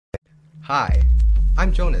Hi,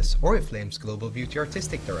 I'm Jonas, Oriflame's Global Beauty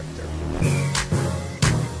Artistic Director.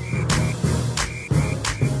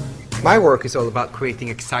 My work is all about creating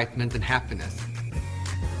excitement and happiness.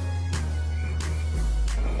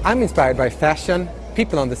 I'm inspired by fashion,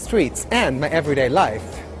 people on the streets, and my everyday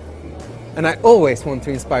life. And I always want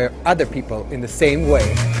to inspire other people in the same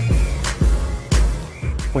way.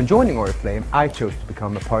 When joining Oriflame, I chose to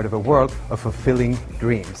become a part of a world of fulfilling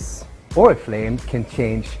dreams. Oriflame can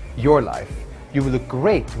change your life. You will look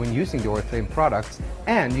great when using the Oriflame products,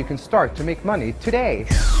 and you can start to make money today.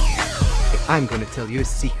 I'm going to tell you a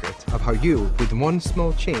secret of how you, with one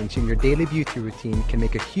small change in your daily beauty routine, can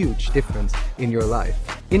make a huge difference in your life.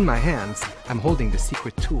 In my hands, I'm holding the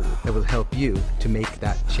secret tool that will help you to make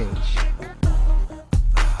that change.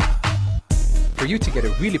 For you to get a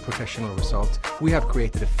really professional result, we have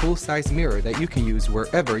created a full-size mirror that you can use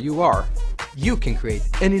wherever you are. You can create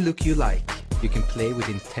any look you like. You can play with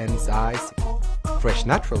intense eyes, fresh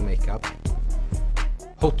natural makeup,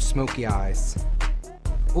 hot smoky eyes,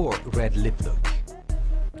 or red lip look.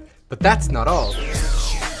 But that's not all.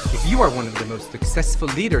 If you are one of the most successful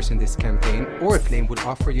leaders in this campaign, Oriflame will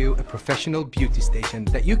offer you a professional beauty station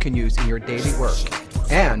that you can use in your daily work.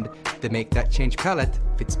 And the Make That Change palette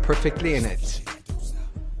fits perfectly in it.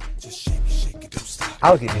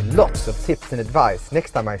 I'll give you lots of tips and advice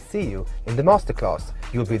next time I see you in the masterclass.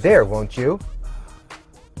 You'll be there, won't you?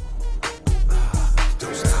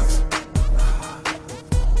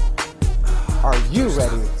 Are you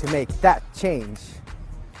ready to make that change?